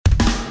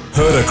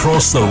Heard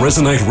across the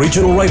Resonate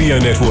Regional Radio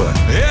Network.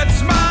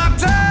 It's my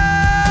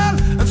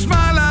time, it's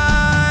my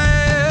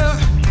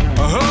life.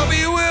 I hope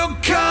you will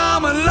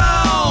come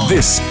along.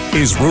 This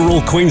is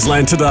Rural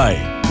Queensland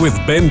Today with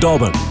Ben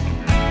Dobbin.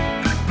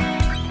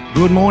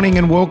 Good morning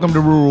and welcome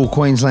to Rural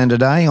Queensland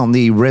Today on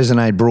the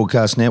Resonate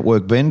Broadcast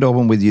Network. Ben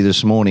Dobbin with you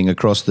this morning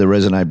across the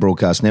Resonate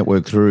Broadcast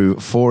Network through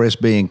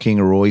 4SB in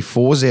Kingaroy,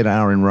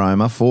 4ZR in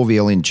Roma,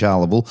 4VL in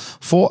Charleville,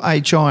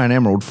 4HI in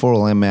Emerald,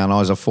 4LM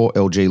Mount Isa,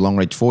 4LG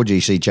Longreach,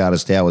 4GC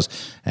Charters Towers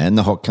and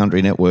the Hot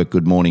Country Network.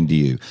 Good morning to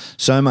you.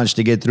 So much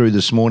to get through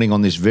this morning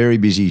on this very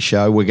busy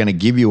show. We're going to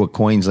give you a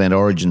Queensland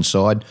origin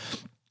side.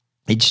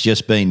 It's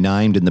just been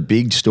named, and the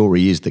big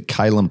story is that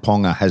Kalyn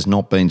Ponga has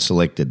not been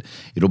selected.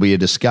 It'll be a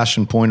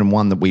discussion point and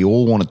one that we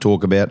all want to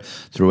talk about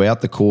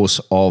throughout the course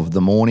of the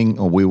morning.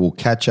 We will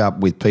catch up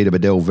with Peter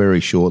Bedell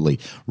very shortly.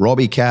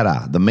 Robbie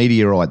Katter, the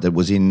meteorite that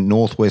was in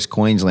northwest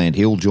Queensland,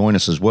 he'll join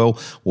us as well.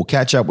 We'll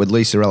catch up with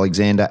Lisa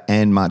Alexander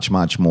and much,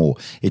 much more.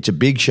 It's a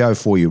big show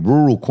for you.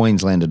 Rural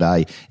Queensland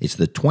Today. It's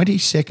the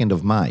 22nd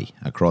of May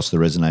across the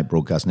Resonate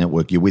Broadcast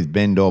Network. You're with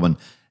Ben Dobbin.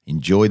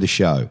 Enjoy the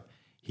show.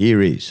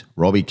 Here is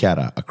Robbie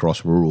Katter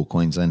across Rural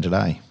Queensland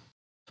Today.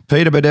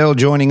 Peter Bedell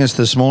joining us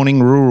this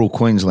morning, Rural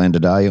Queensland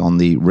Today on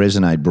the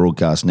Resonate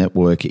Broadcast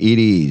Network. It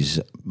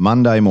is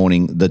Monday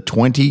morning, the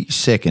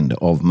 22nd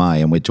of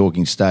May, and we're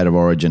talking State of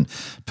Origin.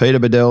 Peter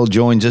Bedell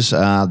joins us.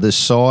 The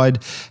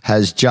side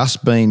has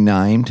just been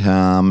named,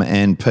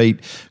 and Pete,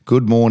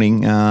 good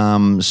morning.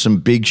 Some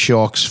big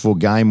shocks for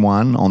Game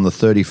 1 on the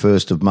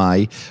 31st of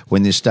May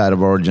when this State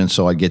of Origin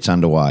side gets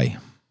underway.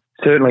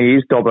 Certainly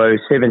is, Dobbo.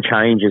 7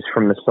 changes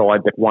from the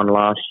side that won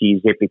last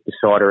year's Epic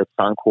Decider at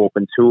Suncorp,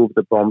 and 2 of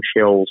the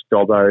bombshells,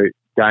 Dobbo.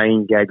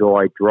 Dane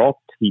Gagai dropped.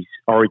 His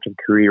Origin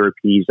career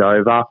appears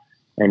over.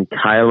 And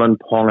Kalyn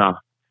Ponga,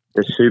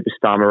 the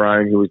superstar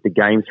Maroon, who was the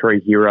Game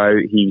 3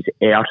 hero, he's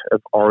out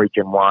of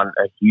Origin 1.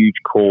 A huge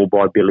call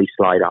by Billy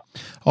Slater.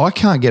 I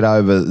can't get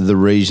over the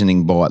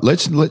reasoning by it.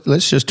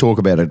 Let's just talk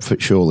about it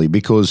surely,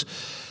 because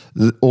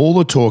all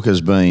the talk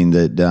has been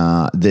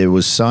that there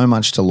was so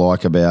much to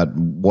like about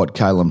what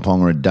Kalyn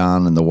Ponga had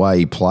done and the way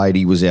he played.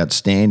 He was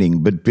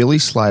outstanding. But Billy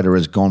Slater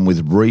has gone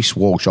with Reece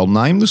Walsh. I'll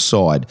name the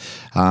side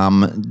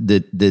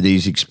that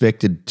he's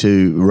expected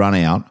to run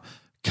out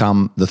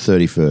come the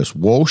 31st.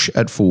 Walsh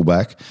at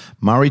fullback,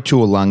 Murray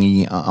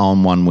Tuolangi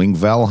on one wing,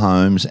 Val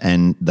Holmes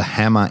and the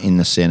Hammer in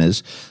the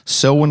centres,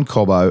 Selwyn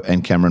Cobbo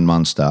and Cameron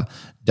Munster,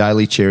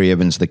 Daly Cherry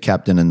Evans, the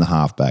captain and the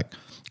halfback.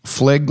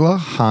 Flegler,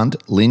 Hunt,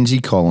 Lindsay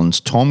Collins,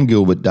 Tom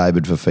Gilbert,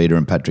 David Fafita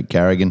and Patrick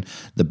Carrigan.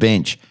 The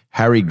bench,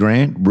 Harry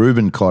Grant,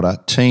 Ruben Cotter,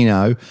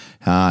 Tino,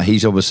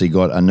 he's obviously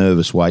got a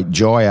nervous wait,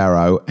 Jai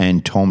Arrow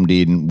and Tom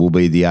Dearden will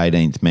be the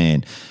 18th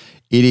man.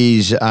 It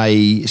is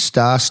a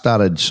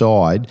star-studded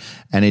side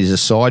and it is a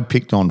side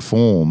picked on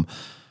form.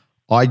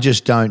 I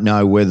just don't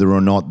know whether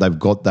or not they've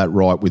got that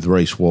right with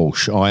Reece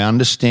Walsh. I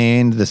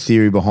understand the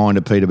theory behind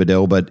it, Peter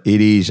Bedell, but it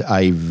is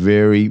a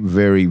very,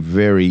 very,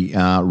 very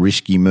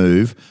risky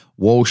move.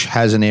 Walsh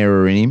has an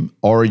error in him.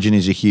 Origin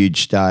is a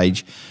huge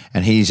stage,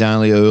 and he's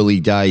only early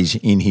days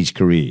in his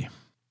career.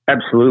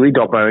 Absolutely,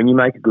 Dobbo, and you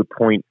make a good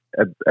point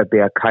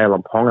about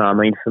Kalyn Ponga. I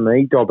mean, for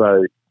me,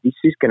 Dobbo, this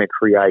is going to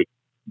create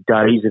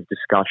days of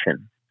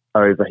discussion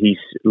over his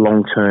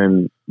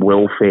long-term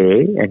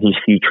welfare and his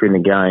future in the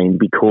game,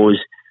 because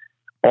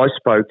I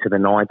spoke to the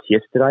Knights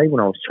yesterday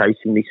when I was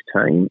chasing this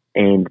team,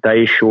 and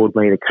they assured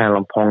me that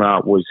Kalyn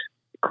Ponga was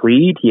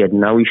cleared. He had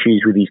no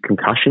issues with his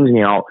concussions.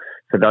 Now,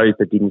 for those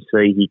that didn't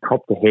see, he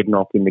copped a head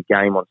knock in the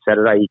game on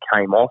Saturday. He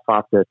came off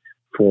after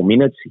 4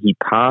 minutes. He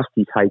passed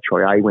his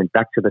HIA, went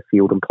back to the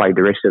field and played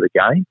the rest of the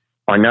game.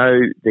 I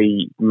know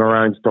the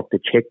Maroons doctor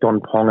checked on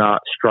Ponga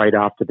straight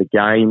after the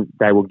game.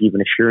 They were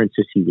given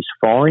assurances he was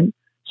fine.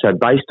 So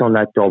based on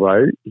that,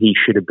 Dobbo, he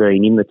should have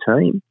been in the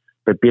team.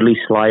 But Billy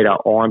Slater,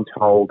 I'm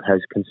told, has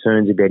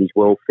concerns about his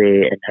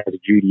welfare and has a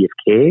duty of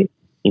care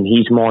in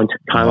his mind to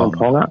Kalyn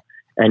Ponga,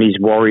 and he's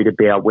worried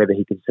about whether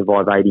he can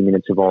survive 80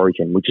 minutes of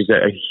Origin, which is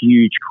a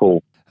huge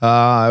call.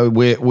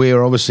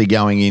 We're obviously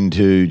going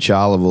into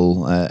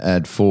Charleville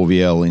at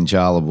 4VL in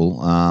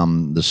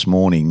Charleville this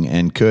morning,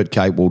 and Kurt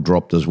Capewell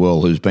dropped as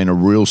well, who's been a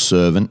real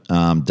servant.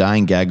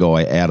 Dane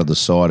Gagai out of the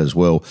side as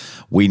well.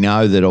 We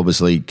know that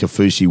obviously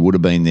Kaufusi would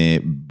have been there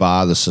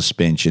bar the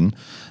suspension.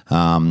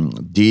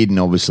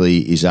 Dearden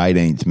obviously is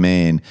 18th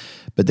man,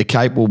 but the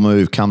Capewell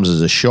move comes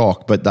as a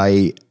shock, but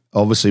they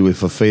obviously with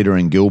Fafita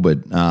and Gilbert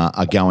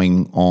are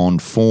going on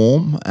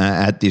form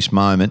at this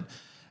moment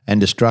and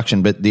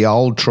destruction. But the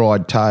old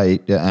tried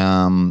Tate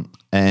and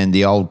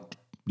the old,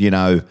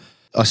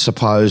 I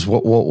suppose,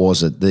 what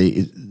was it?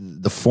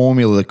 The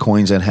formula that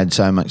Queensland had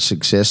so much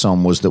success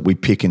on was that we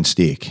pick and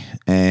stick,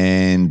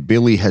 and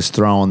Billy has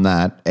thrown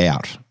that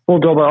out. Well,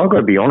 Dobbo, I've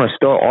got to be honest,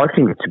 I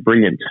think it's a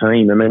brilliant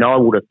team. I mean, I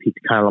would have picked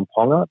Kalyn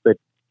Ponga, but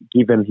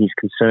given his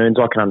concerns,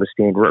 I can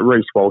understand.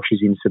 Reece Walsh is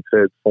in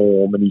superb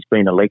form and he's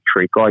been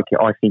electric.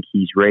 I think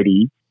he's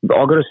ready. But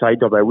I've got to say,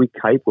 Dobbo, with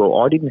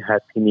Capewell, I didn't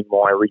have him in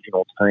my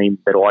original team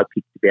that I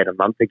picked about a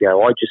month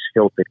ago. I just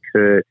felt that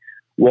Kurt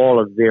while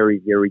a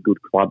very, very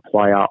good club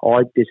player,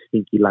 I just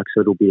think he lacks a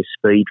little bit of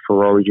speed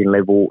for Origin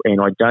level, and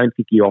I don't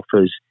think he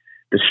offers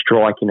the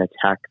striking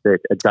attack that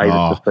a David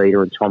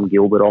Fifita and Tom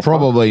Gilbert offer.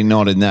 Probably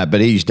not in that, but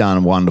he's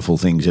done wonderful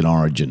things in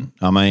Origin.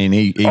 I mean,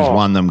 he's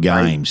won them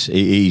games.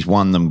 He's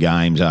won them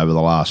games over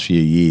the last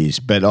few years.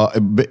 But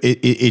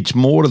it's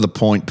more to the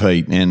point,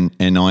 Pete, and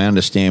I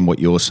understand what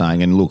you're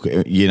saying. And look,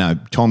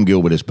 Tom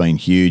Gilbert has been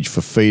huge.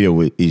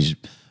 Fifita is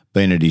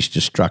been at his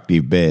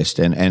destructive best,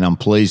 and I'm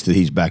pleased that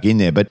he's back in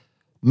there. But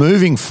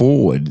moving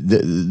forward,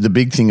 the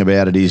big thing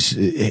about it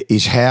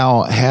is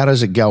how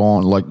does it go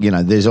on? Like,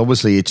 there's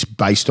obviously it's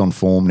based on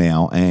form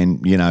now,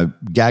 and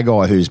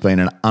Gagai, who's been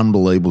an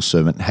unbelievable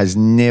servant, has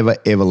never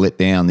ever let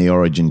down the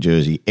Origin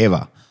jersey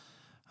ever.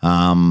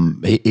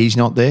 He's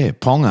not there.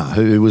 Ponga,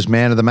 who was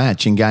man of the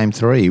match in Game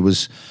 3,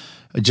 was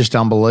just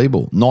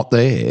unbelievable, not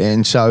there.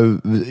 And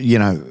so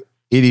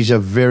it is a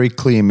very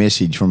clear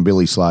message from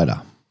Billy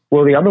Slater.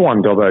 Well, the other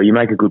one, Dobbo, you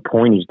make a good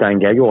point, is Dane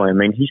Gagai. I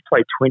mean, he's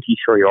played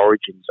 23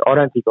 Origins. I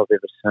don't think I've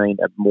ever seen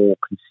a more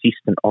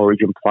consistent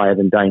Origin player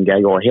than Dane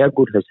Gagai. How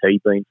good has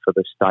he been for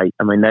the state?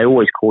 I mean, they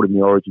always called him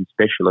the Origin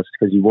specialist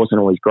because he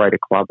wasn't always great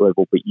at club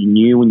level, but you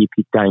knew when you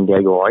picked Dane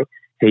Gagai,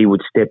 he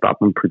would step up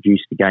and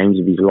produce the games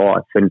of his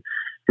life. And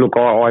look,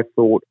 I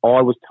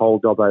was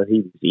told, Dobbo,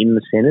 he was in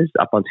the centres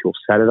up until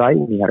Saturday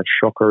when he had a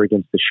shocker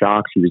against the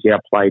Sharks. He was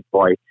outplayed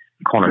by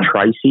Connor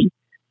Tracy.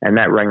 And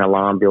that rang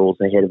alarm bells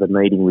ahead of a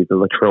meeting with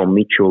Latrell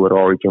Mitchell at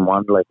Origin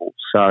 1 level.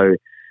 So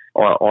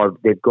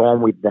they've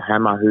gone with the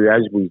hammer, who,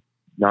 as we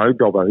know,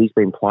 Dobbo, he's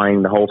been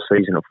playing the whole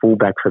season at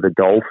fullback for the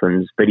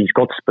Dolphins, but he's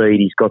got speed,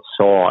 he's got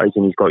size,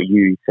 and he's got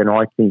youth. And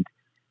I think,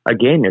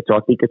 again, it's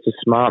a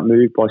smart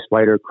move by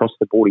Slater across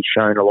the board. He's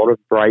shown a lot of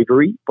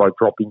bravery by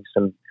dropping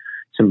some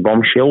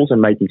bombshells and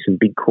making some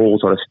big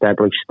calls on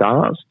established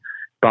stars.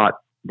 But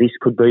this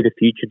could be the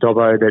future,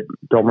 Dobbo, that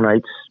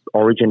dominates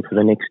Origin for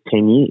the next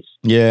 10 years.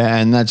 Yeah,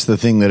 and that's the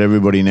thing that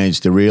everybody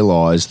needs to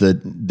realise, that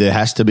there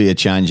has to be a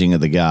changing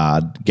of the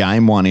guard.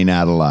 Game 1 in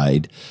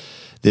Adelaide,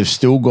 they've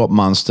still got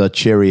Munster,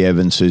 Cherry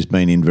Evans, who's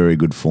been in very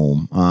good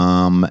form.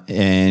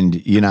 And,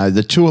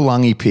 the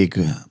Tuolungi pick,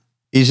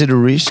 is it a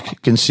risk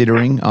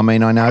considering? I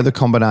mean, I know the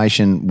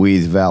combination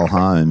with Val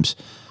Holmes,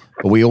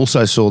 but we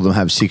also saw them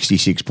have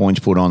 66 points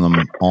put on them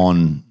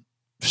on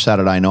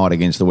Saturday night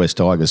against the West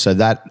Tigers. So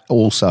that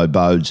also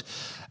bodes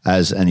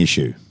as an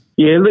issue.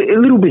 Yeah, a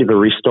little bit of a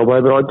risk,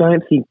 Dobbo, but I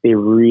don't think they're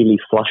really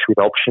flush with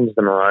options,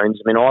 the Maroons.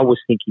 I mean, I was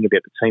thinking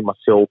about the team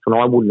myself, and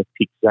I wouldn't have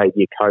picked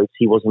Xavier Coates.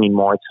 He wasn't in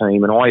my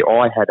team, and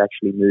I had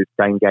actually moved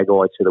Dane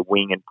Gagai to the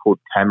wing and put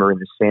Hammer in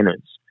the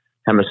centres.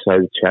 Hammer,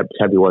 so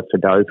Tabua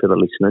Fado for the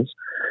listeners.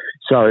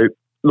 So,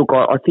 look,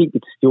 I think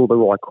it's still the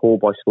right call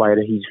by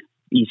Slater.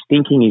 His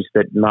thinking is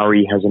that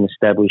Murray has an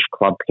established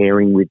club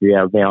pairing with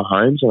Val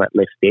Holmes on that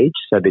left edge,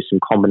 so there's some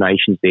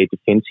combinations there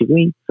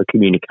defensively for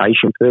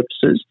communication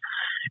purposes.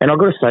 And I've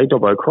got to say,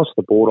 Dobbo, across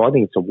the board, I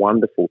think it's a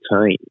wonderful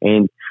team.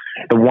 And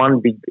the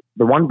one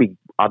big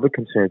other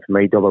concern for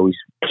me, Dobbo, is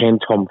can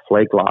Tom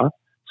Flegler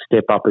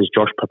step up as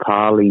Josh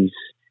Papali's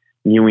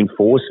new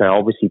enforcer?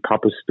 Obviously,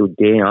 Papa's stood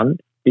down.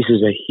 This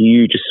is a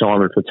huge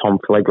assignment for Tom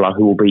Flegler,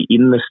 who will be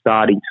in the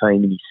starting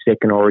team in his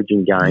second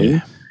Origin game.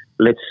 Yeah.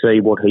 Let's see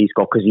what he's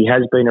got, because he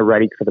has been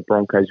erratic for the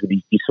Broncos with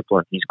his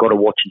discipline. He's got to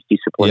watch his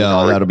discipline.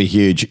 Yeah, that'll be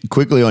huge.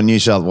 Quickly on New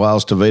South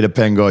Wales, Tavita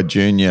Pangai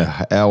Jr.,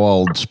 our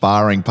old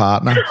sparring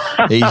partner,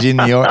 he's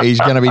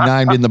going to be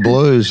named in the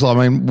Blues. I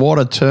mean, what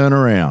a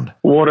turnaround!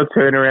 What a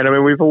turnaround! I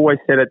mean, we've always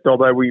said it,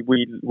 Dobbo. We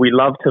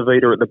love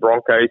Tavita at the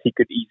Broncos.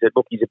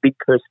 He's a big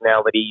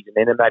personality. He's an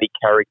enigmatic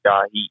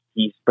character.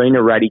 He's been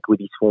erratic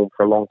with his form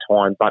for a long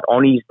time, but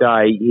on his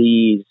day,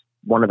 he is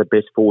one of the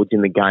best forwards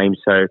in the game.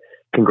 So,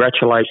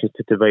 congratulations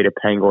to Tavita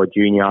Pangai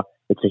Jr.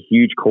 It's a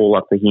huge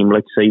call-up for him.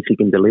 Let's see if he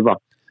can deliver.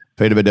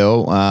 Peter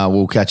Bedell,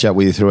 we'll catch up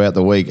with you throughout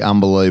the week.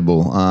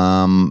 Unbelievable.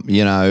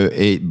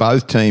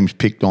 Both teams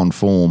picked on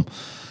form.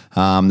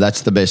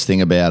 That's the best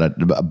thing about it.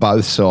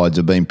 Both sides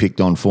have been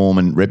picked on form,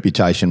 and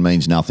reputation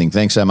means nothing.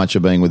 Thanks so much for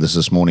being with us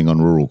this morning on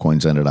Rural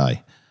Queensland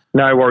Today.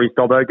 No worries,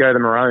 Dobbo. Go the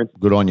Maroons.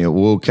 Good on you.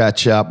 We'll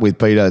catch up with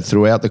Peter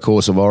throughout the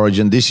course of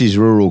Origin. This is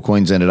Rural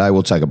Queensland Today.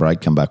 We'll take a break,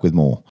 come back with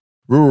more.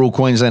 Rural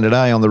Queensland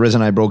Today on the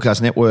Resonate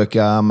Broadcast Network.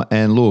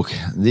 And look,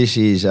 this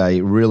is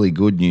a really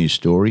good news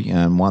story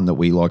and one that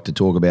we like to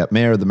talk about.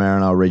 Mayor of the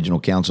Maranoa Regional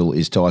Council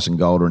is Tyson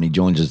Golder, and he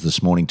joins us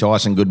this morning.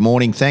 Tyson, good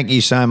morning. Thank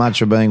you so much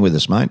for being with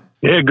us, mate.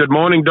 Yeah, good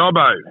morning,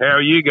 Dobbo. How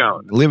are you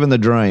going? Living the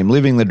dream.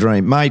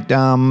 Mate,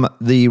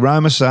 the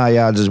Roma Sale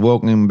Yards is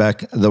welcoming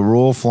back the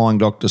Royal Flying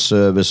Doctor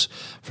Service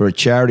for a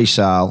charity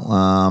sale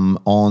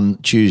on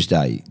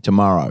Tuesday,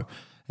 tomorrow.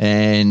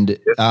 And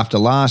after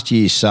last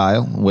year's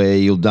sale, where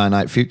you'll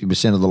donate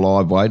 50% of the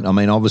live weight, I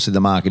mean, obviously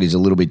the market is a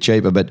little bit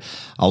cheaper, but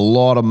a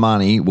lot of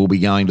money will be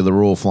going to the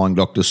Royal Flying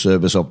Doctor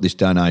Service off this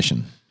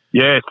donation.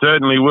 Yeah, it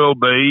certainly will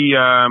be,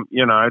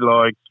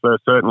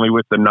 certainly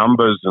with the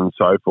numbers and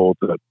so forth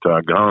that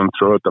are going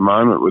through at the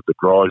moment with the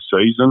dry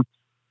season.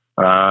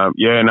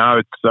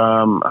 It's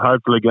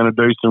hopefully going to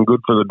do some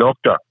good for the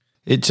doctor.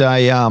 It's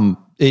a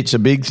It's a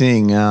big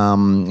thing,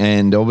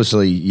 and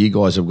obviously you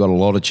guys have got a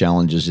lot of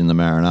challenges in the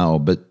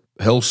Maranoa, but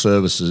health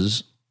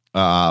services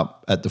are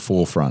at the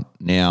forefront.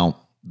 Now,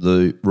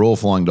 the Royal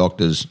Flying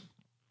Doctors,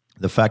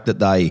 the fact that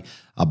they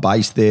are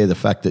based there, the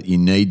fact that you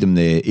need them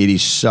there, it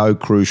is so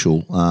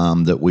crucial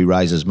that we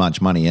raise as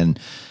much money. And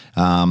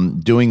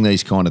doing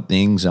these kind of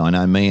things, I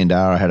know me and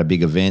Dara had a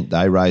big event.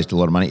 They raised a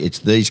lot of money. It's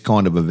these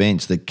kind of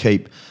events that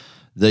keep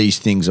these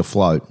things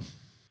afloat.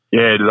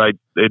 Yeah,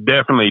 it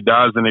definitely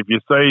does. And if you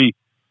see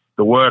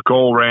the work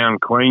all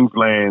around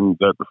Queensland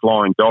that the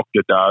Flying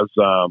Doctor does,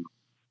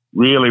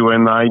 really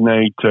when they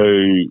need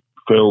to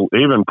fill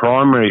even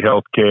primary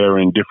health care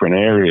in different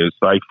areas,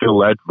 they fill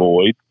that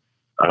void.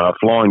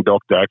 Flying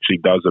Doctor actually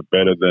does it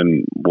better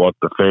than what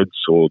the feds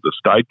or the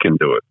state can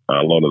do it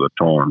a lot of the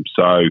time.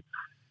 So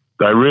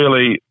they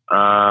really,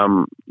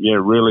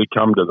 really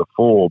come to the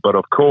fore. But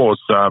of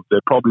course, there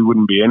probably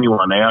wouldn't be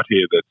anyone out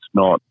here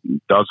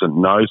doesn't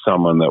know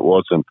someone that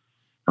wasn't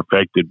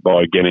affected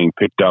by getting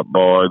picked up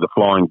by the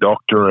Flying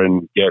Doctor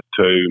and get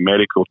to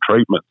medical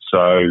treatment.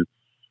 So,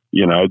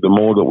 the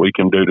more that we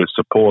can do to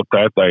support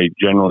that, they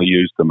generally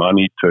use the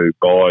money to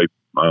buy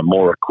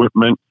more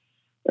equipment,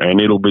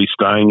 and it'll be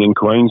staying in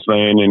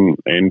Queensland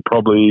and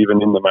probably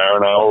even in the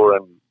Maranoa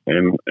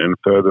and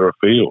further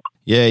afield.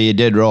 Yeah, you're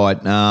dead right.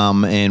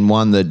 And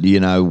one that,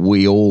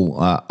 we all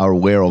are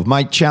aware of.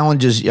 Mate,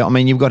 challenges, I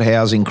mean, you've got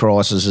housing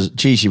crises.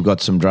 Geez, you've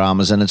got some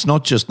dramas, and it's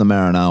not just the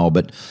Maranoa,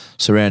 but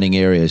surrounding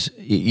areas.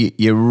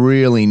 You're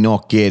really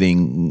not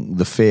getting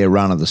the fair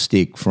run of the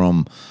stick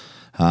from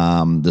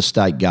the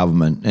state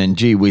government. And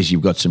gee whiz,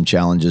 you've got some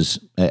challenges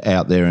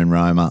out there in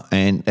Roma.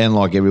 And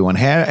like everyone,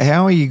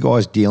 how are you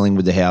guys dealing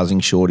with the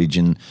housing shortage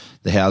and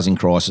the housing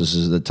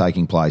crises that are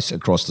taking place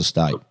across the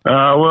state?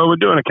 Well, we're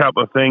doing a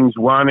couple of things.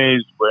 One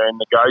is we're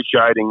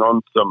negotiating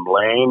on some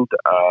land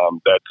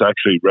that's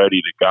actually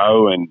ready to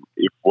go, and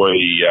if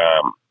we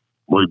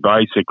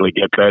basically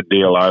get that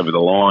deal over the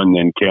line,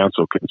 then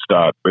council can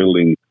start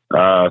building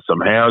some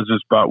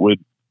houses. But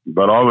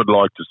I would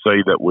like to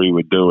see that we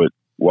would do it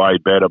way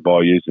better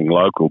by using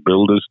local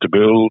builders to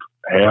build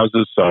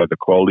houses, so the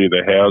quality of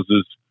the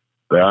houses,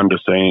 they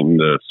understand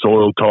the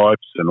soil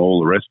types and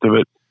all the rest of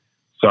it.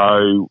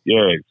 So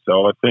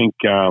I think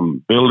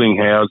building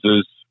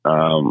houses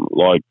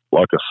like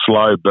a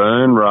slow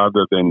burn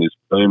rather than this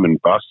boom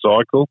and bust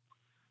cycle,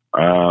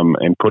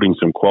 and putting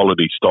some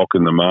quality stock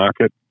in the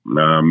market.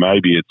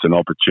 Maybe it's an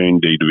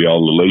opportunity to be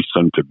able to lease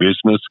them to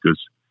business,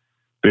 because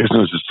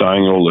business is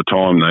saying all the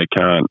time they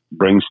can't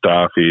bring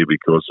staff here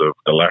because of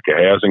the lack of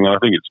housing. I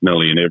think it's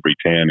nearly in every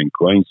town in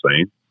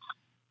Queensland.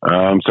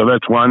 So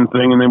that's one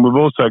thing. And then we've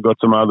also got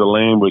some other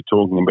land we're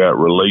talking about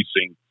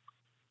releasing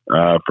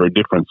for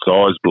different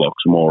size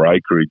blocks, more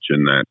acreage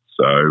in that.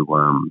 So,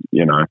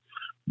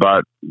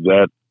 but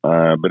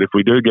if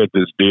we do get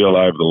this deal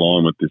over the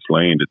line with this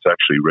land, it's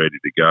actually ready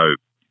to go. You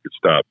could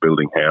start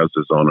building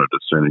houses on it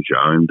as soon as you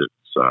owned it.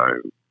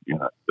 So,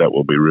 that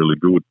will be really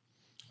good.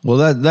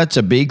 Well, that's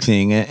a big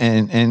thing,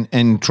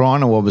 and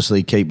trying to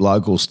obviously keep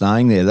locals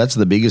staying there. That's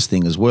the biggest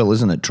thing as well,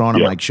 isn't it? Trying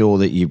to make sure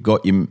that you've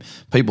got your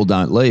people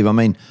don't leave. I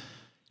mean,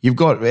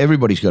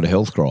 everybody's got a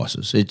health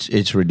crisis.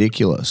 It's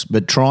ridiculous,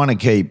 but trying to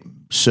keep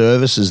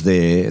services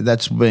there,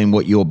 that's been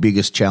what your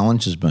biggest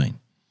challenge has been.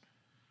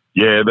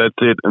 Yeah, that's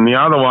it. And the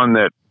other one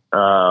that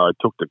I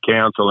took to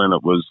council and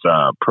it was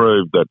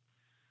approved, that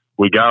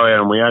we go out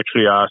and we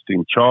actually asked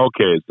him,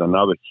 childcare is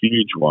another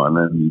huge one,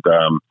 and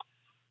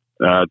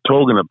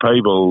talking to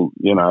people,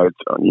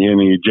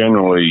 you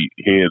generally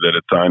hear that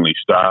it's only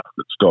staff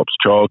that stops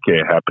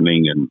childcare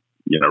happening, and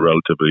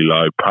relatively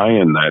low pay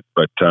in that.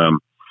 But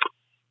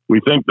we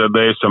think that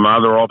there's some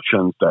other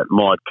options that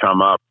might come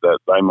up, that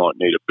they might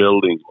need a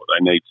building or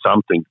they need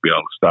something to be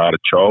able to start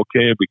a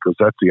childcare, because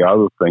that's the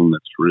other thing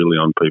that's really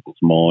on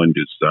people's mind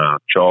is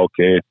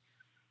childcare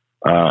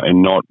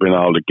and not being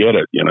able to get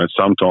it.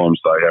 Sometimes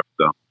they have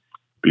to,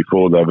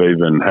 before they've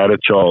even had a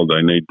child,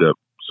 they need to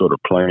sort of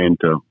plan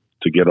to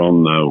get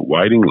on the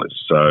waiting list.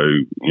 So,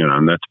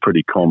 and that's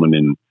pretty common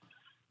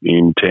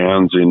in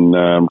towns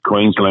in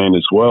Queensland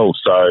as well.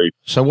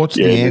 So what's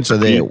the answer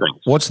there?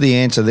 What's the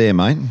answer there,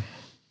 mate?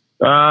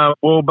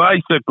 Well,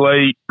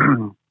 basically,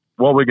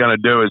 what we're going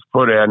to do is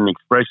put out an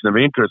expression of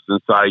interest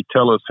and say,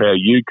 tell us how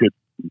you could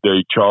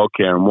do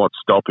childcare and what's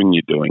stopping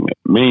you doing it.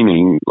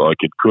 Meaning, like,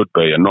 it could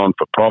be a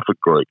non-for-profit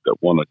group that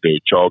want to do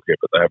childcare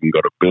but they haven't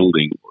got a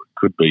building, or it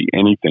could be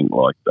anything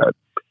like that.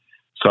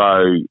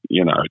 So,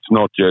 it's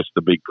not just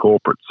the big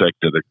corporate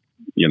sector that,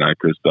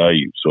 because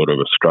they sort of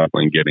are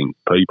struggling getting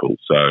people.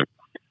 So,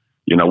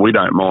 we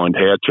don't mind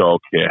how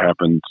childcare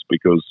happens,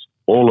 because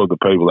all of the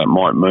people that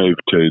might move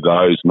to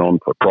those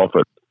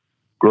non-for-profit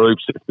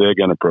groups, if they're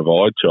going to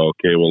provide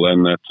childcare, well,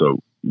 then that's a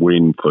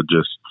win for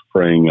just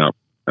freeing up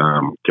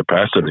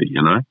capacity,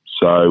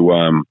 So,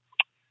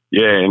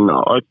 and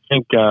I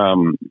think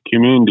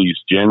communities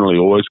generally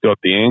always got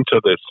the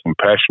answer. There's some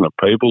passionate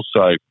people.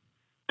 So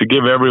to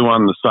give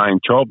everyone the same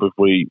job, if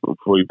we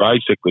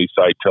basically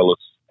say, tell us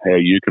how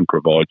you can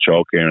provide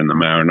childcare in the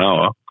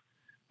Maranoa,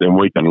 then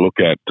we can look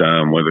at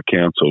whether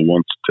council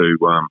wants to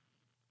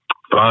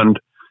fund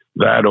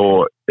that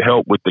or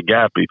help with the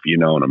gap, if you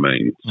know what I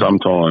mean.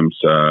 Sometimes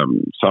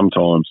some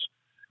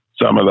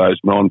of those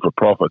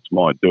non-for-profits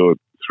might do it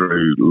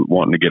through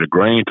wanting to get a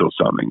grant or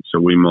something. So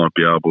we might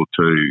be able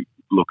to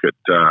look at,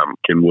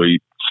 can we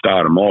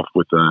start them off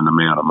with an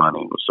amount of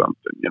money or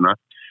something, you know?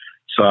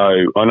 So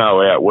I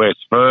know out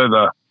west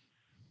further,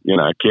 you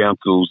know,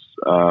 councils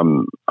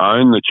own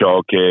the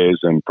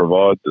childcares and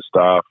provide the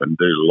staff and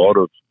do a lot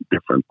of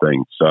different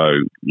things.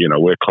 So, you know,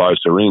 we're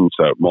closer in,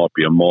 so it might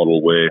be a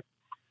model where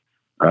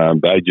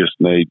they just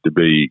need to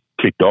be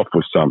kicked off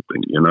with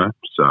something, you know.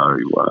 So,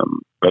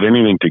 but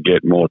anything to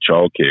get more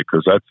childcare,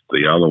 because that's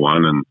the other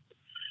one.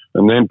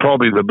 And then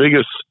probably the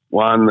biggest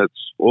one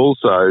that's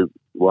also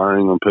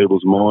worrying on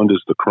people's mind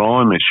is the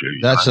crime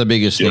issue. That's the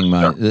biggest thing,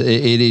 mate.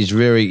 It is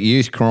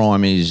youth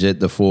crime is at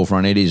the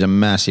forefront. It is a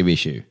massive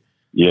issue.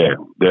 Yeah,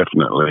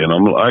 definitely. And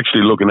I'm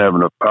actually looking at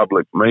having a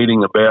public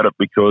meeting about it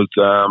because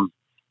I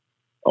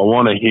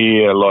want to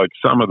hear, like,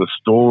 some of the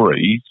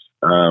stories.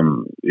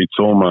 It's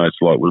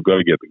almost like we've got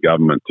to get the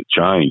government to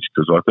change,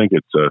 because I think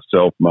it's a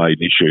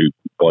self-made issue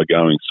by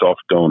going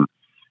soft on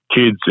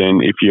kids.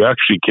 And if you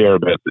actually care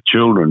about the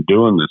children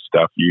doing this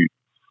stuff,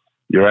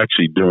 you're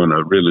actually doing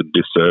a really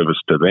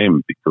disservice to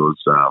them,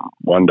 because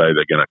one day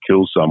they're going to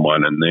kill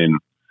someone and then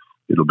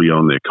it'll be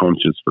on their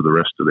conscience for the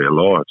rest of their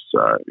lives.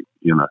 So,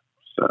 you know,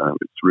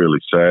 it's really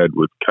sad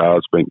with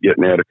cars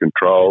getting out of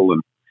control.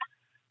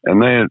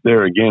 And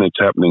there again, it's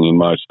happening in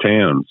most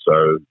towns.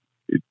 So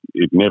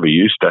it never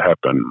used to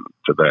happen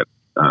to that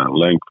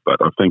length,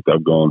 but I think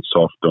they've gone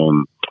soft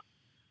on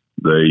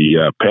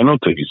the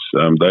penalties.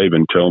 They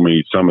even tell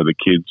me some of the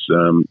kids,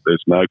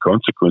 there's no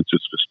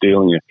consequences for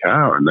stealing a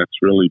car, and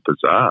that's really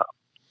bizarre,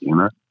 you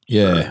know?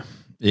 Yeah.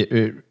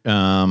 It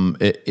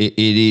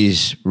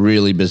is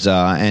really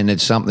bizarre, and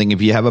it's something,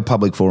 if you have a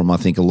public forum, I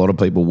think a lot of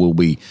people will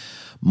be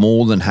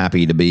more than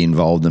happy to be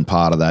involved in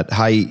part of that.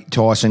 Hey,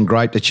 Tyson,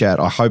 great to chat.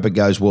 I hope it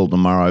goes well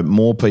tomorrow.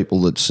 More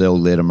people that sell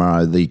there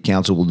tomorrow. The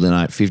council will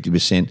donate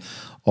 50%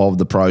 of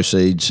the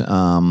proceeds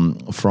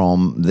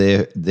from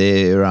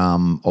their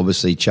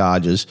obviously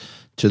charges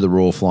to the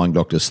Royal Flying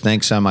Doctors.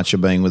 Thanks so much for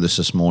being with us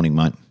this morning,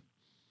 mate.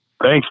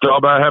 Thanks,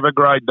 Dobbo. Have a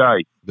great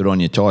day. Good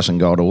on you, Tyson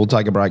Golder. We'll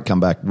take a break, come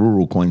back.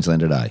 Rural Queensland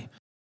Today.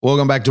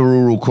 Welcome back to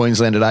Rural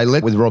Queensland Today.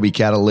 With Robbie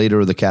Katter,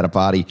 leader of the Katter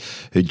Party,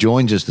 who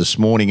joins us this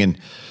morning. And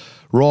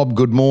Rob,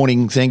 good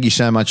morning. Thank you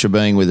so much for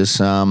being with us.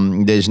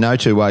 There's no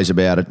two ways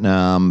about it,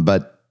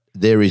 but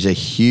there is a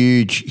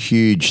huge,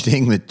 huge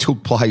thing that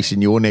took place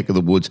in your neck of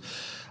the woods.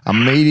 A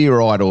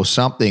meteorite or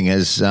something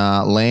has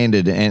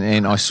landed,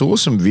 and I saw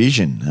some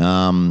vision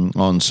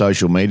on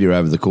social media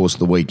over the course of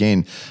the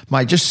weekend.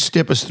 Mate, just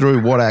step us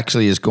through what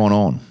actually has gone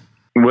on.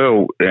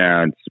 Well,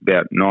 it's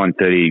about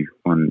 9:30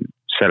 on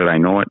Saturday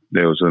night.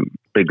 There was a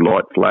big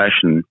light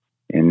flash, and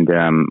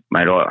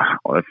mate, I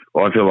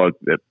feel like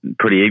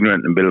pretty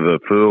ignorant and a bit of a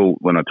fool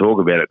when I talk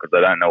about it, because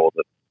I don't know all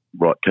the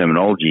right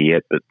terminology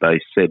yet, but they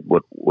said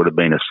what would have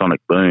been a sonic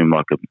boom,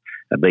 like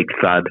a big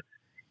thud,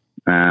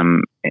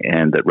 and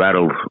that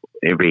rattled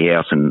every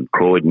house in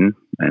Croydon,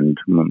 and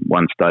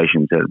one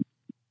station said,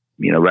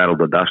 you know, rattled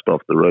the dust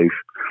off the roof,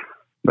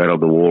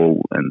 rattled the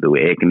wall and the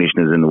air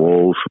conditioners in the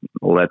walls,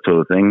 all that sort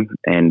of thing.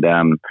 And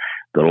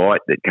the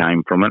light that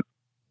came from it,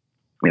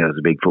 you know, there was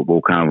a big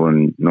football carnival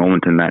in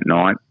Normanton that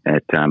night,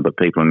 but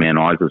people in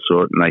Mount Isa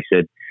saw it, and they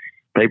said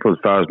people as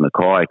far as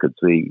Mackay could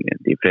see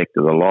the effect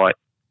of the light.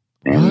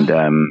 And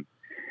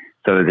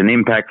so there's an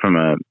impact from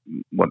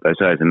what they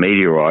say is a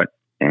meteorite,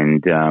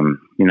 and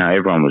you know,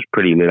 everyone was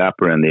pretty lit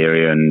up around the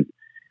area, and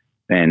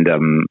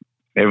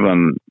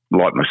everyone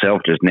like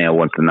myself just now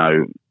wants to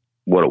know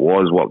what it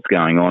was, what's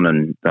going on,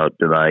 and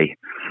do they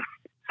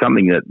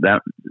something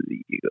that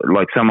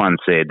like someone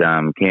said,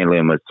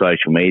 Candelian with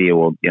social media,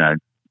 well, you know, a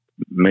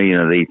million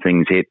of these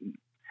things hit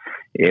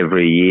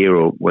every year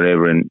or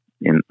whatever in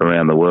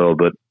around the world,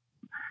 but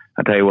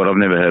I tell you what, I've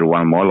never heard of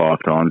one in my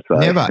lifetime. So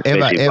never,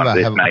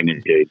 ever have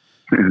magnitude.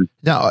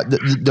 No,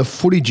 the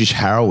footage is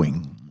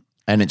harrowing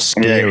and it's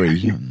scary.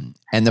 Yeah.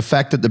 And the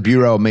fact that the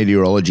Bureau of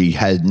Meteorology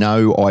had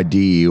no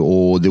idea,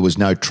 or there was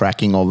no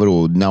tracking of it,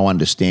 or no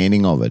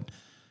understanding of it.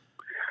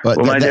 But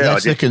well,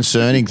 that's the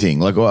concerning thing.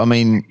 Like, I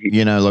mean,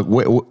 you know, like,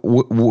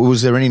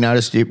 was there any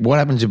notice? What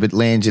happens if it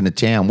lands in a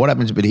town? What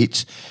happens if it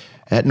hits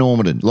at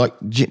Normanton? Like,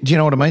 do you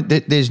know what I mean?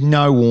 There's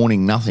no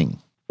warning, nothing.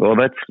 Well,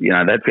 that's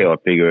how I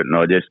figure it, and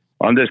I'm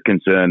just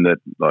concerned that,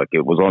 like,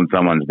 it was on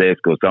someone's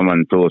desk or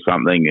someone saw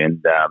something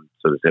and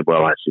sort of said,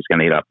 well, it's just going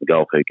to hit up the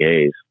Gulf, who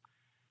cares?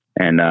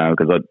 And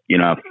because, you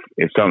know,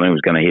 if something was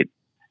going to hit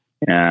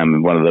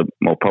one of the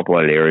more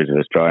populated areas of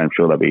Australia, I'm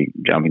sure they'll be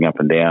jumping up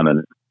and down,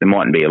 and there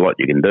mightn't be a lot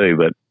you can do,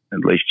 but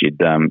at least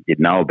you'd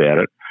know about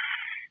it.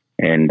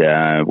 And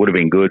it would have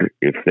been good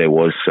if there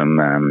was some,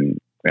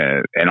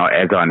 as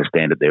I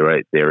understand it,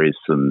 there is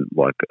some,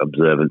 like,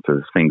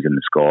 observances, things in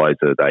the skies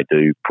that they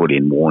do put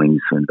in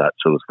warnings and that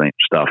sort of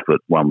stuff, but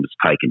one was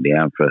taken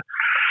down for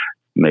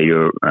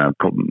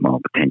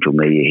potential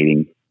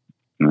meteor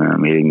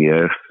hitting the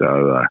Earth.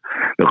 So,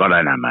 look, I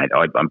don't know, mate.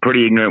 I'm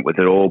pretty ignorant with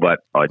it all, but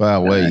you're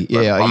rightly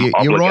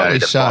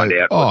so.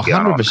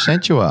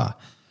 100% you are.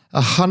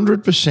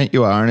 100%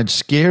 you are, and it's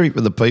scary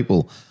for the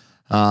people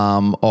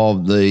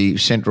of the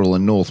central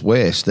and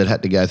northwest that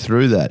had to go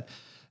through that.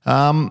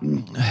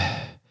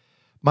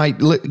 Mate,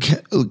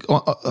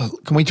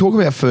 can we talk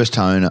about first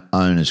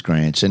owners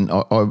grants? And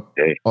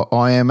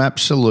I am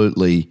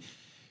absolutely,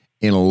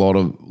 in a lot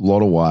of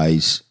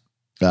ways,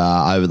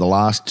 over the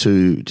last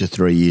 2 to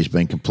 3 years,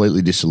 been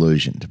completely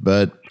disillusioned.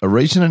 But a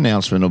recent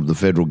announcement of the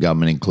federal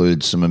government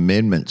includes some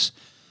amendments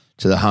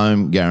to the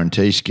home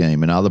guarantee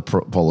scheme and other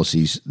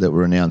policies that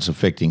were announced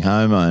affecting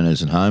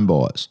homeowners and home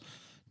buyers.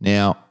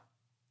 Now,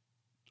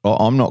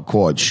 I'm not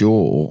quite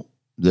sure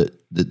that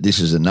this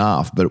is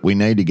enough, but we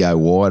need to go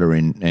wider,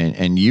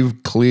 and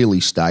you've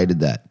clearly stated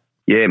that.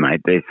 Yeah,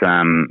 mate. There's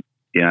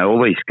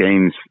all these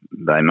schemes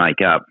they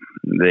make up,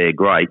 they're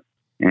great.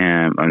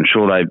 I'm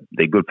sure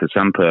they're good for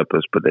some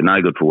purpose, but they're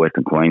no good for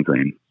Western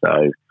Queensland.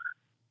 So,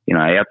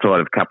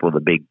 outside of a couple of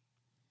the big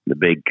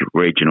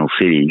regional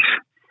cities,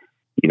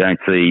 you don't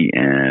see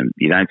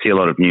a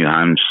lot of new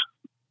homes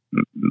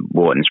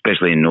bought, and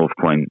especially in North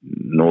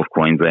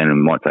Queensland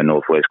and might say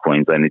Northwest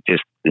Queensland. It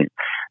just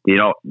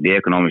the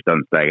economics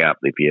doesn't stack up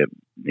if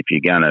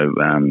you're going to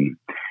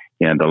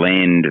the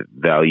land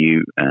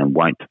value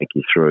won't take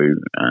you through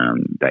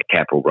that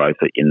capital growth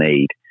that you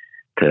need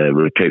to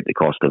recoup the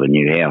cost of a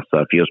new house.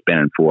 So if you're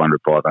spending $400,000,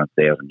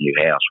 $500,000 new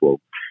house, well,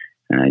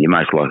 you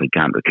most likely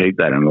can't recoup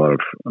that in a lot of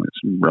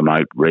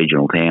remote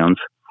regional towns.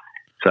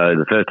 So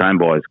the first home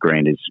buyers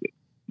grant is,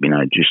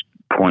 just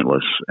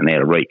pointless and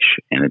out of reach.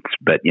 And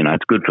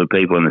it's good for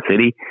people in the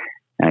city,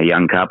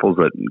 young couples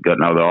that got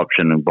no other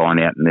option of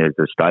buying out in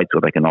the states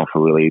where they can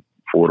offer really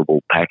affordable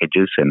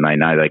packages, and they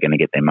know they're going to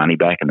get their money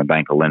back, and the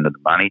bank will lend them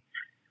the money.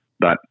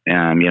 But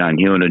in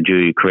Hughenden,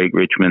 Dewey Creek,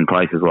 Richmond,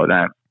 places like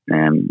that,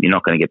 you're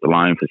not going to get the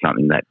loan for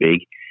something that big,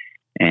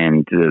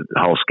 and the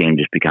whole scheme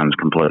just becomes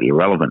completely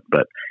irrelevant.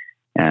 But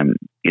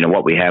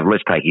what we have,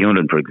 let's take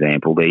Hughenden for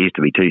example. There used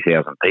to be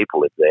 2,000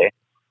 people live there,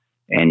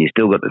 and you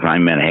still got the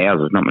same amount of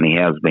houses. Not many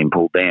houses being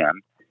pulled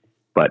down,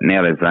 but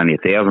now there's only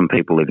 1,000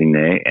 people living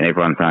there, and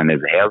everyone's saying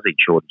there's a housing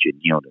shortage in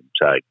Hughenden.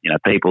 So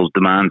people's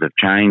demands have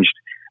changed.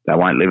 They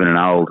won't live in an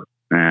old,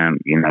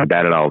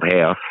 battered old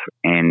house,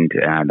 and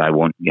they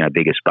want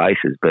bigger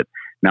spaces. But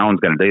no one's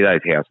going to do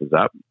those houses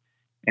up.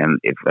 And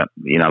if a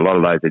lot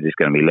of those are just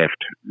going to be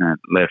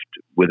left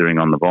withering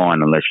on the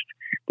vine unless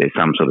there's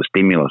some sort of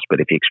stimulus.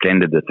 But if you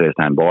extended the first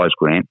home buyers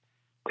grant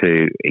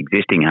to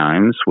existing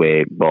homes,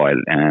 whereby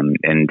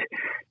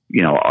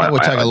that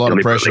would take a lot of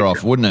pressure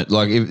off, wouldn't it?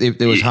 Like if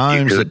there was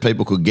homes that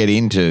people could get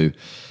into,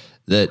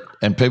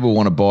 and people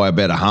want to buy a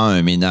better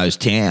home in those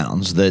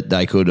towns that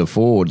they could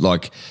afford.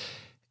 Like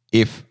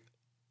if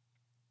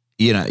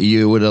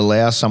you would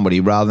allow somebody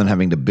rather than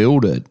having to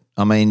build it.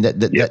 I mean,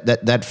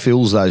 that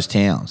fills those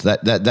towns.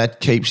 That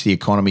keeps the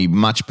economy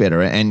much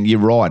better. And you're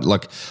right.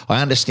 Like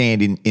I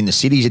understand in the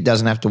cities it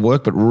doesn't have to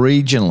work, but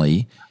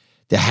regionally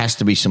there has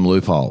to be some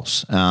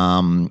loopholes.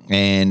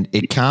 And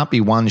it can't be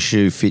one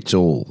shoe fits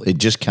all. It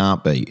just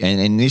can't be.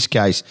 And in this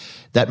case,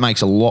 that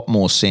makes a lot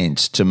more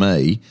sense to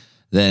me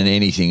than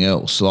anything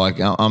else. Like,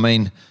 I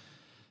mean,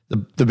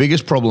 the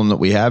biggest problem that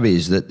we have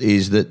is that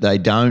they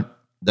don't.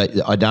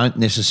 I don't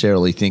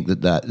necessarily think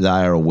that they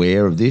are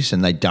aware of this,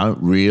 and they don't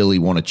really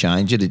want to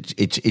change it.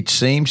 It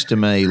seems to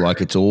me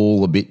like it's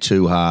all a bit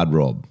too hard,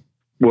 Rob.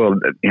 Well,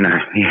 and I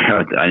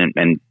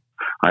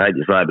hate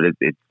to say it, but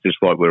it's just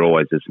like we're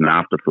always just an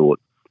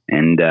afterthought,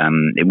 and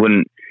it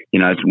wouldn't.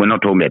 We're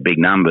not talking about big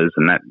numbers,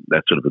 and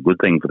that's sort of a good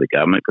thing for the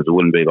government, because it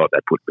wouldn't be like they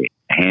put a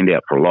hand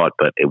out for a lot,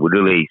 but it would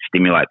really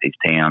stimulate these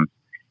towns.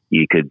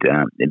 You could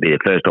it'd be the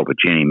first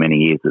opportunity in many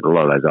years that a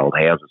lot of those old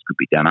houses could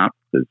be done up,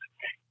 because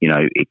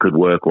it could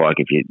work like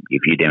if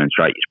you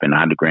demonstrate you spend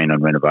 $100,000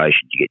 on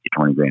renovations, you get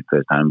your $20,000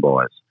 first home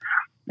buyers,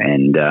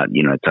 and so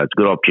it's a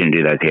good opportunity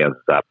to do those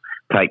houses up.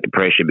 Take the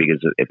pressure, because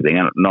if they're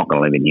not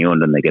going to live in Hughenden,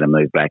 then they're going to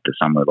move back to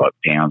somewhere like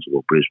Townsville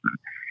or Brisbane,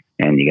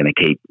 and you're going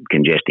to keep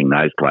congesting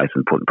those places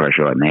and putting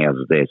pressure on the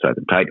houses there. So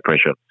they take the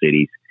pressure off the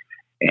cities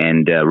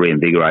and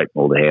reinvigorate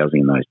all the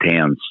housing in those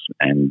towns.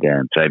 And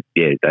they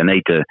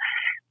need to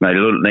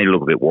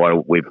look a bit wider.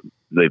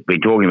 They've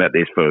been talking about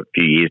this for a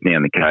few years now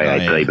in the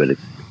KAP, but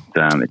it's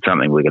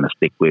something we're going to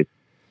stick with.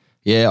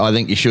 Yeah, I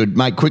think you should.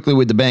 Mate, quickly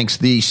with the banks,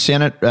 the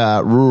Senate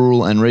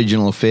Rural and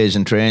Regional Affairs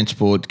and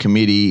Transport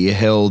Committee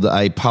held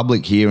a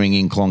public hearing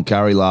in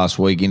Cloncurry last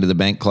week into the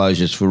bank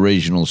closures for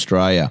regional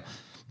Australia.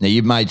 Now,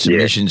 you've made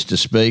submissions to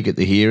speak at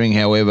the hearing.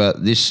 However,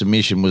 this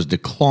submission was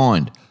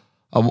declined.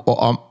 I'm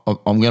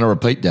going to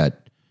repeat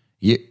that.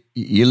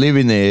 You live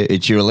in there.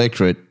 It's your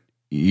electorate.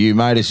 You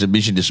made a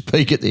submission to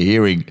speak at the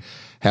hearing.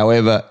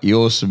 However,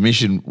 your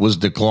submission was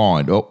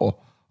declined.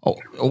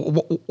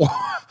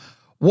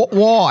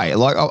 Why?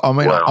 Like, I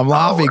mean, I'm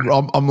laughing.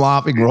 I'm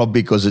laughing, Rob,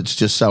 because it's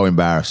just so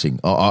embarrassing.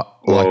 I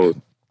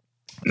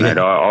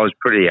was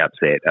pretty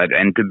upset.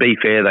 And to be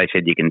fair, they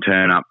said you can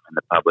turn up in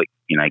the public,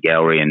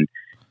 gallery, and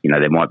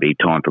there might be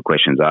time for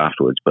questions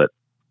afterwards. But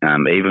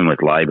even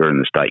with Labor and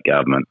the state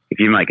government, if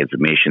you make a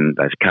submission,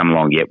 they say, come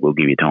along, we'll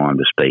give you time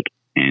to speak.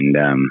 And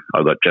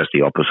I got just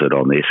the opposite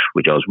on this,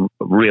 which I was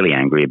really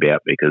angry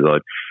about, because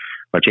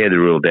I chaired the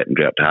Rural Debt and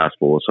Drought Task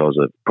Force. I was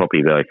at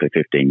Property Valley for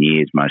 15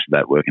 years, most of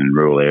that working in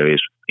rural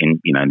areas in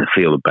the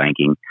field of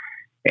banking.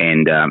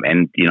 And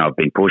I've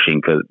been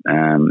pushing for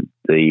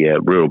the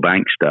rural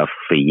bank stuff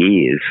for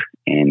years.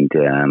 And,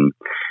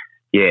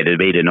 to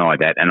be denied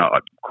that. And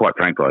quite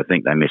frankly, I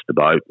think they missed the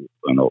boat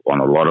on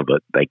a lot of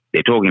it.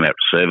 They're talking about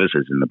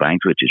services in the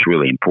banks, which is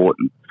really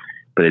important.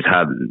 But there's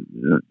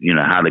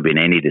hardly been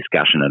any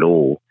discussion at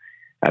all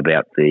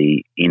about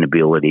the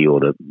inability or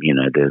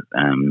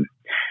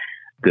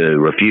the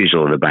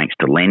refusal of the banks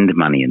to lend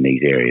money in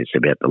these areas,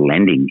 about the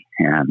lending.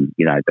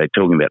 They're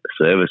talking about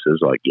the services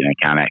like,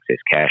 can't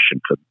access cash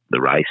and for the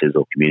races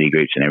or community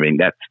groups and everything.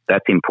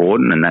 That's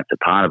important and that's a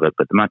part of it.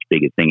 But the much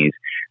bigger thing is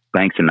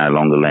banks are no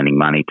longer lending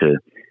money to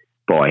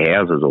buy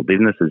houses or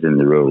businesses in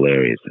the rural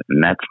areas.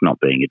 And that's not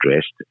being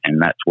addressed.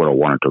 And that's what I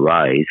wanted to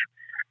raise.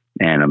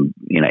 And,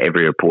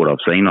 every report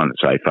I've seen on it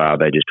so far,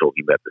 they're just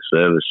talking about the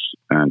service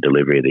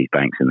delivery of these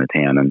banks in the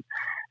town. And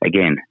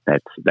again,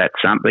 that's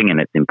something and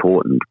it's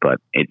important, but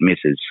it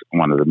misses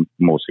one of the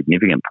more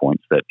significant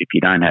points that if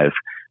you don't have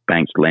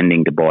banks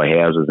lending to buy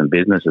houses and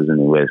businesses in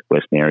the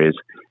western areas,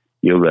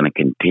 you're going to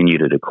continue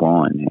to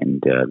decline.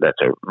 And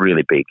that's a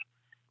really big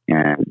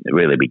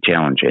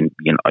challenge. And,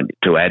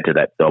 to add to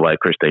that, although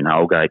Christine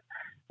Holgate,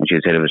 when she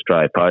was head of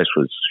Australia Post,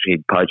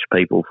 she'd poached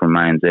people from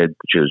ANZ.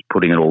 She was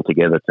putting it all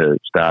together to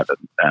start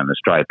an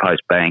Australia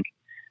Post bank,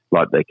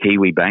 like the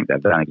Kiwi Bank. They've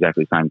done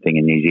exactly the same thing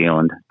in New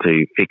Zealand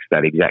to fix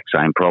that exact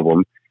same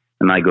problem,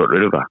 and they got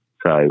rid of her.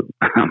 So,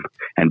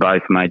 and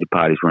both major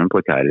parties were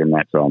implicated in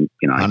that. So,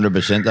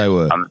 100% they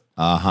were.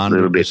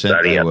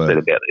 100% they were.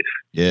 About this.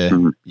 Yeah,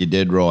 you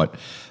did right.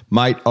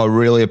 Mate, I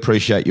really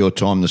appreciate your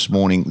time this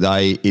morning.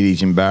 It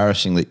is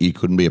embarrassing that you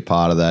couldn't be a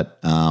part of that,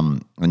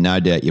 and no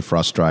doubt you're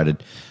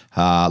frustrated.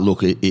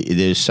 Look,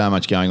 there's so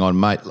much going on,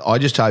 mate. I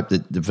just hope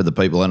that for the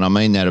people, and I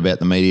mean that about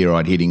the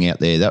meteorite hitting out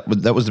there,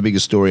 that was the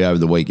biggest story over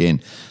the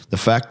weekend. The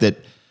fact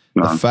that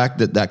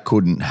that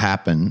couldn't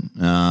happen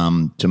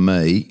to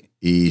me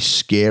is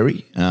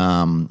scary,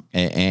 and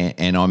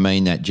I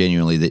mean that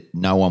genuinely. That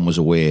no one was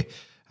aware.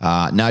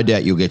 No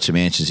doubt you'll get some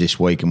answers this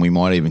week, and we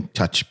might even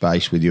touch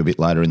base with you a bit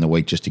later in the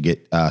week just to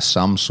get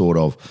some sort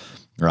of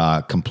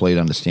complete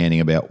understanding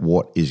about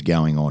what is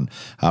going on.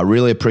 I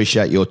really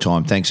appreciate your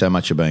time. Thanks so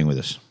much for being with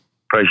us.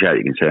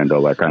 Appreciate your concern,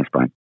 Dolbo. Thanks,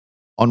 mate.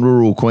 On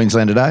Rural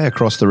Queensland today,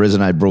 across the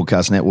Resonate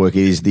Broadcast Network,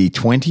 it is the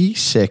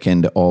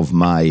 22nd of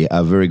May.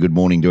 A very good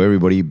morning to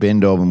everybody. Ben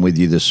Dobbin with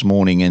you this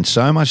morning, and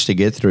so much to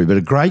get through. But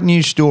a great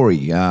news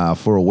story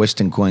for a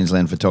Western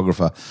Queensland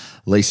photographer,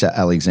 Lisa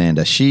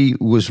Alexander. She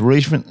was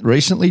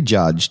recently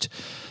judged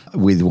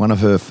with one of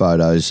her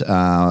photos,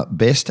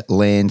 Best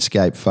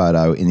Landscape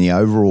Photo in the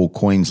overall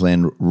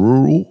Queensland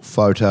Rural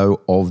Photo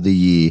of the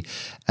Year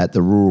at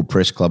the Rural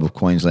Press Club of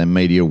Queensland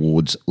Media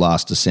Awards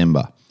last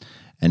December.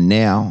 And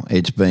now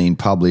it's been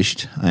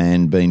published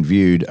and been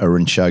viewed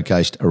and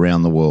showcased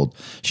around the world.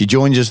 She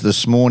joins us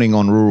this morning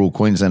on Rural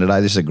Queensland today.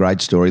 This is a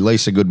great story.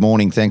 Lisa, good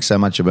morning. Thanks so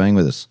much for being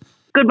with us.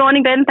 Good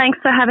morning, Ben. Thanks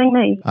for having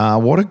me.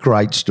 What a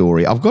great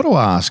story. I've got to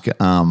ask,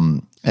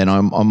 and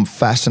I'm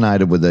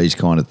fascinated with these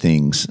kind of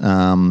things,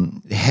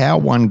 how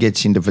one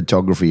gets into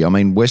photography. I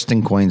mean,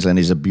 Western Queensland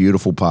is a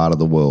beautiful part of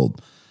the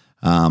world,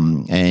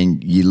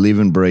 and you live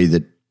and breathe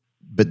it.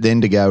 But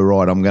then to go,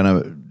 right, I'm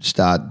going to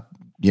start,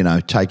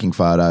 taking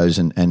photos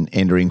and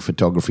entering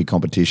photography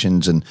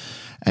competitions, and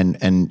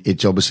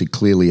it's obviously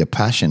clearly a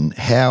passion.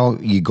 How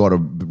you got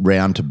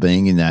around to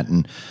being in that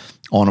and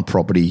on a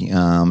property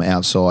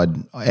outside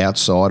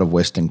of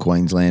Western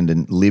Queensland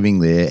and living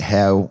there,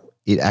 how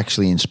it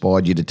actually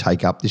inspired you to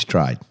take up this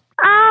trade?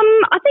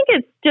 I think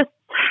it's just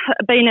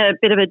been a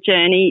bit of a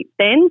journey,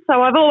 Ben.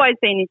 So I've always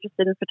been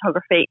interested in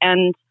photography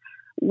and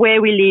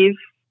where we live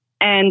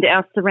and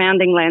our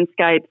surrounding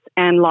landscapes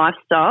and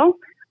lifestyle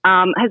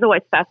has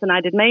always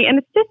fascinated me. And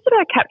it's just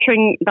about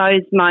capturing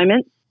those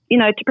moments,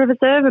 to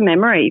preserve a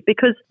memory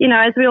because,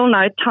 as we all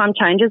know, time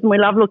changes and we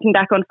love looking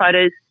back on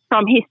photos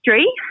from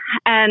history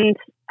and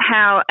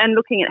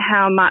looking at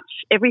how much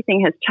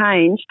everything has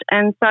changed.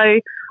 And so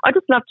I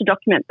just love to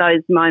document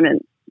those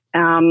moments.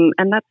 And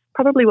that's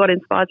probably what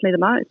inspires me the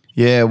most.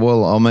 Yeah,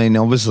 well, I mean,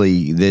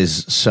 obviously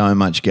there's so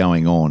much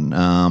going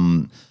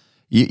on.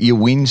 You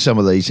win some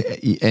of these,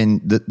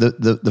 and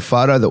the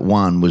photo that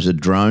won was a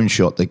drone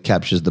shot that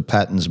captures the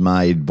patterns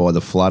made by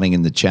the flooding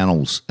in the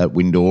channels at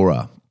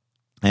Windora.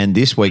 And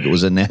this week it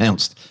was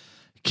announced,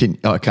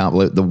 I can't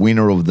believe it, the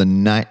winner of the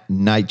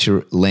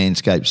Nature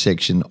Landscape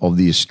section of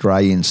the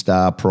Australian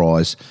Star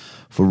Prize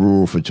for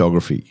Rural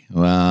Photography.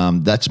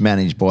 That's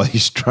managed by the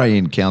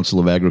Australian Council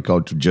of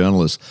Agricultural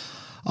Journalists.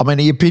 I mean,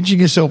 are you pinching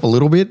yourself a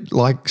little bit?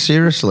 Like,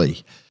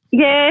 seriously?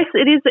 Yes,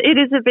 it is. It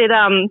is a bit.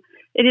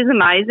 It is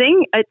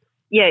amazing.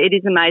 It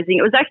is amazing.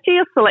 It was actually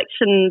a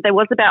selection. There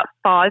was about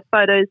 5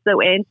 photos that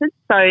were entered,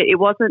 so it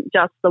wasn't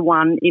just the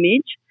one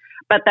image.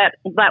 But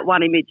that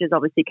one image has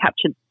obviously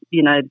captured,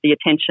 the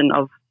attention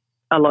of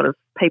a lot of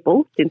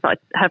people since I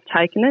have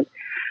taken it.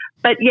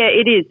 But yeah,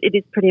 it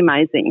is pretty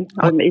amazing.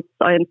 I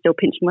am still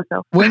pinching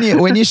myself. When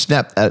you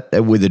snap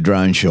with a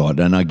drone shot,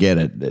 and I get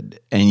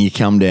it, and you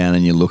come down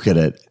and you look at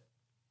it,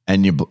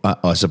 and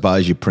I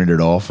suppose you print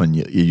it off and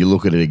you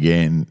look at it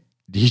again.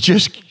 Do you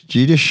just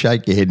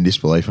shake your head in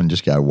disbelief and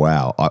just go,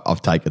 wow,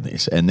 I've taken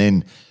this? And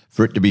then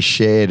for it to be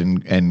shared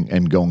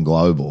and gone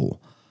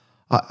global,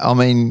 I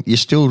mean, you're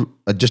still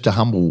just a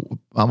humble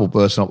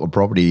person up a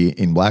property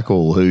in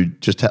Blackall who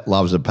just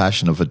loves a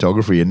passion of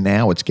photography, and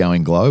now it's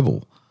going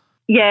global.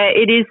 Yeah,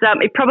 it is.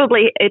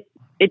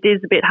 It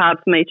is a bit hard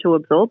for me to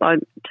absorb. To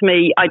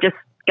me, I just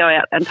go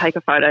out and take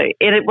a photo,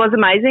 and it was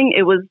amazing.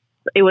 It was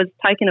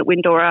taken at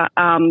Windora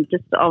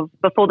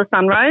before the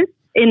sun rose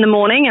in the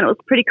morning, and it was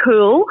pretty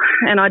cool.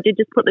 And I did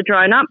just put the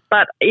drone up,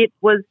 but it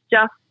was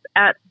just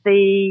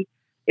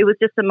it was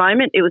just a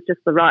moment. It was just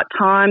the right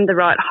time, the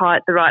right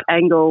height, the right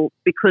angle,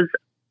 because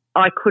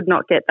I could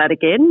not get that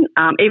again.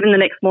 Even the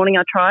next morning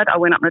I tried. I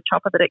went up in a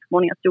chopper the next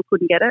morning. I still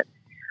couldn't get it.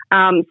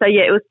 So,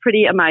 yeah, it was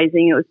pretty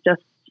amazing. It was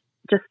just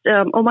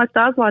all my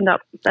stars lined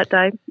up that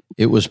day.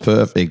 It was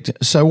perfect.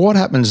 So what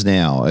happens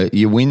now?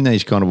 You win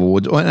these kind of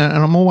awards, and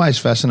I'm always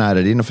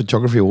fascinated in a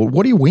photography award.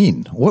 What do you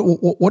win?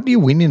 What do you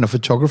win in a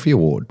photography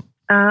award?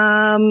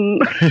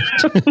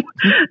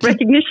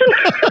 Recognition.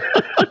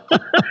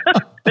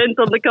 Depends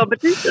on the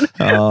competition.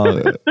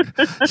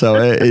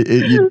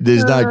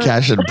 There's no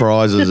cash and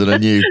prizes and a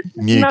new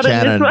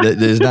Canon.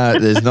 There's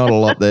not a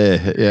lot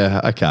there.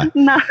 Yeah. Okay.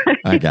 No.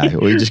 Okay.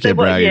 We just get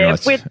bragging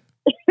rights. With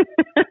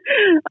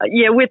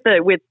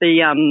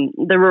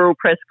the Rural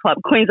Press Club,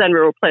 Queensland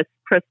Rural Press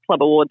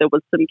Club Award, there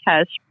was some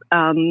cash.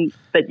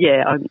 But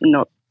yeah, I'm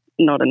not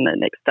in the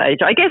next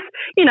stage. I guess,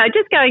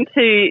 just going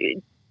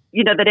to,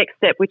 the next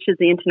step, which is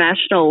the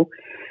International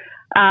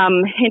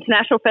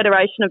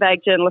Federation of Ag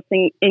Journalists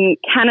in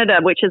Canada,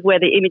 which is where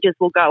the images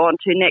will go on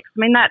to next. I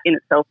mean, that in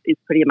itself is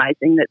pretty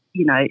amazing. That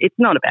it's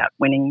not about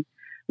winning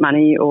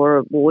money or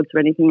awards or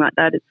anything like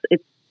that.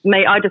 It's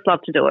me. I just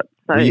love to do it.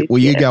 So will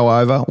you go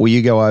over? Will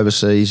you go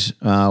overseas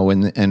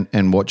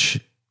and watch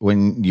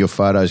when your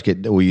photos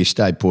get? Or will you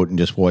stay put and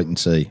just wait and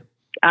see?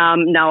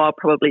 No, I'll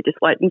probably just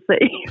wait and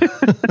see.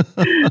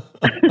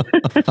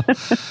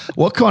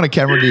 What kind of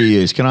camera do you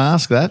use? Can I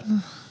ask that?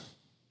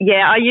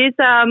 Yeah, I use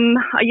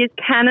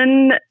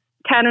Canon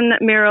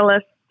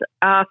mirrorless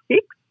R6,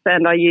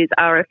 and I use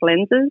RF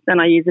lenses,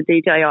 and I use a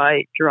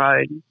DJI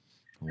drone.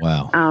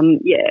 Wow.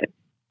 Yeah.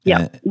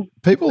 How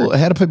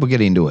do people get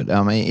into it?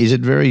 I mean, is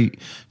it very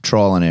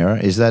trial and error?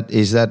 Is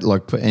that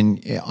like? And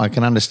I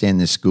can understand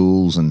there's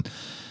schools and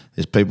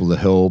there's people that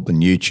help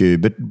and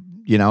YouTube, but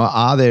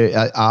are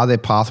there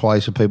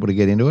pathways for people to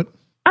get into it?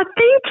 I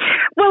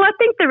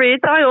think there is.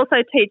 I also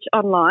teach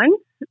online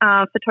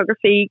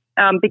photography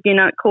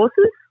beginner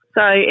courses,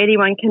 so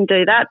anyone can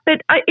do that.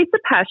 But it's a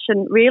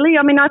passion, really.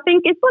 I mean, I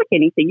think it's like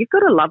anything. You've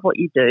got to love what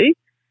you do,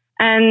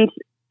 and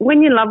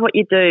when you love what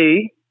you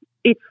do,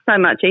 it's so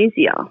much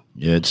easier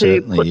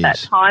to put that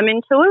time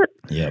into it.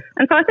 Yep.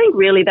 And so I think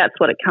really that's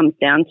what it comes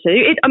down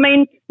to.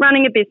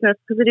 Running a business,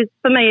 because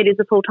for me it is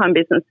a full-time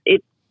business,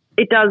 it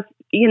does,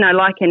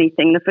 like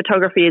anything, the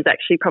photography is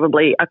actually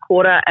probably a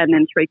quarter, and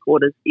then three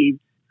quarters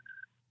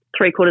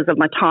of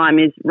my time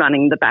is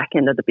running the back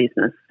end of the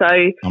business.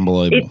 So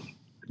unbelievable.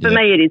 For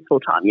me, it is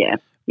full-time, yeah.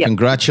 Yep.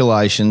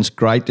 Congratulations.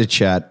 Great to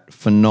chat.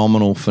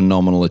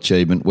 Phenomenal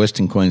achievement.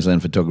 Western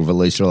Queensland photographer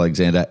Lisa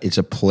Alexander, it's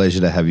a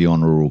pleasure to have you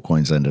on Rural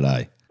Queensland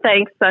Today.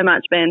 Thanks so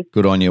much, Ben.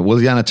 Good on you.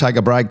 We're going to take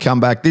a break, come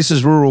back. This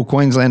is Rural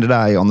Queensland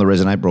Today on the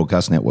Resonate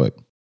Broadcast Network.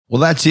 Well,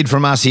 that's it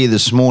from us here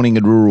this morning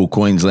at Rural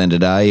Queensland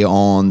Today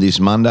on this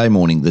Monday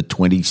morning, the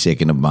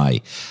 22nd of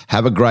May.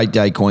 Have a great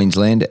day,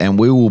 Queensland, and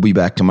we will be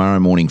back tomorrow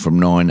morning from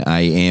 9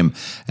 a.m.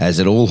 as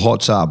it all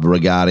hots up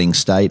regarding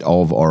State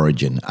of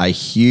Origin. A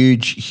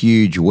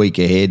huge week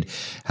ahead.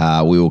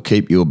 We will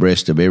keep you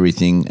abreast of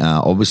everything.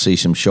 Obviously,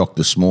 some shock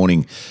this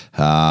morning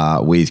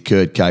with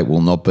Kurt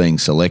Capewell not being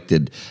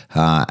selected,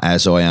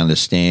 as I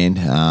understand.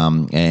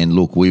 And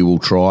look, we will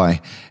try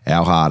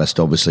our hardest,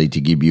 obviously, to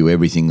give you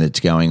everything that's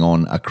going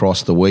on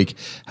across the week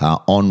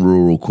on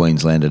Rural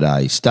Queensland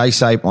Today. Stay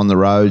safe on the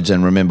roads,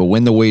 and remember,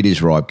 when the wheat is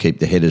ripe, keep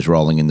the headers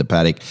rolling in the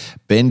paddock.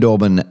 Ben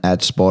Dobbin at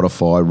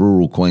Spotify,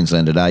 Rural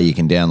Queensland Today. You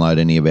can download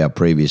any of our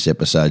previous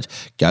episodes.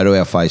 Go to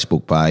our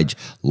Facebook page,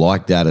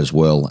 like that as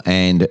well.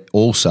 And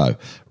also,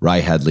 Ray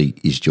Hadley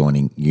is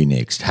joining you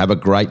next. Have a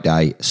great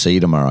day. See you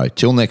tomorrow.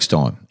 Till next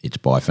time, it's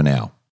bye for now.